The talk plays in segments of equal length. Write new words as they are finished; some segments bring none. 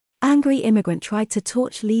Angry immigrant tried to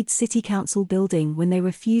torch Leeds City Council building when they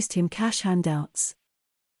refused him cash handouts.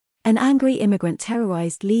 An angry immigrant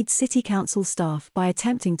terrorised Leeds City Council staff by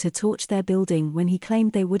attempting to torch their building when he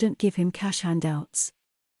claimed they wouldn't give him cash handouts.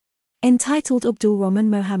 Entitled Abdul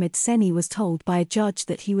Rahman Mohammed Seni was told by a judge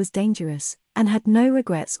that he was dangerous, and had no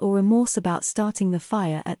regrets or remorse about starting the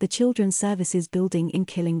fire at the Children's Services building in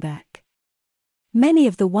Killingbeck. Many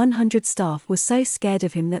of the 100 staff were so scared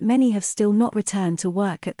of him that many have still not returned to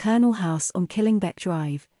work at Colonel House on Killingbeck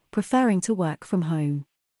Drive, preferring to work from home.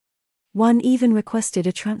 One even requested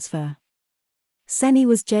a transfer. Seni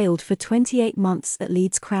was jailed for 28 months at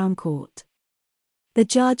Leeds Crown Court. The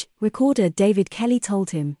judge, Recorder David Kelly, told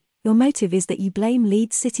him, "Your motive is that you blame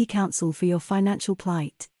Leeds City Council for your financial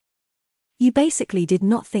plight. You basically did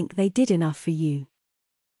not think they did enough for you.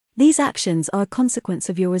 These actions are a consequence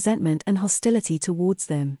of your resentment and hostility towards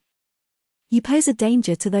them. You pose a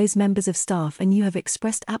danger to those members of staff and you have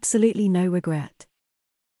expressed absolutely no regret.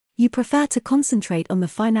 You prefer to concentrate on the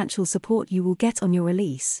financial support you will get on your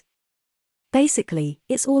release. Basically,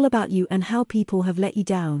 it's all about you and how people have let you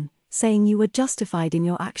down, saying you were justified in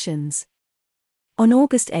your actions." On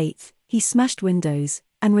August 8, he smashed windows,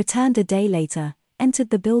 and returned a day later, entered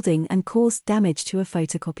the building and caused damage to a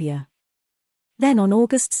photocopier. Then on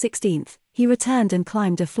August 16, he returned and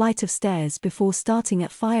climbed a flight of stairs before starting a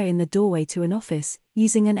fire in the doorway to an office,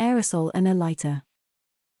 using an aerosol and a lighter.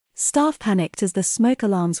 Staff panicked as the smoke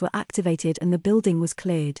alarms were activated and the building was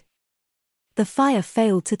cleared. The fire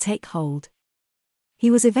failed to take hold. He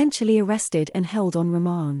was eventually arrested and held on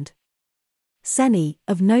remand. Seni,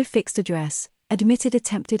 of no fixed address, admitted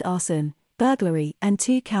attempted arson, burglary and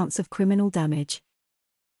 2 counts of criminal damage.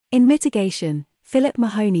 In mitigation, Philip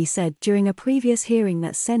Mahoney said during a previous hearing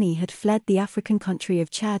that Seni had fled the African country of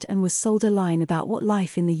Chad and was sold a line about what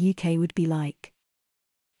life in the UK would be like.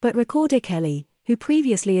 But Recorder Kelly, who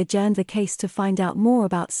previously adjourned the case to find out more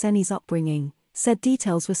about Seni's upbringing, said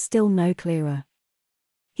details were still no clearer.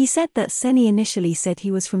 He said that Seni initially said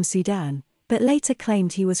he was from Sudan, but later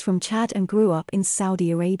claimed he was from Chad and grew up in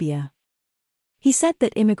Saudi Arabia. He said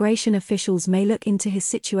that immigration officials may look into his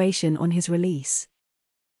situation on his release.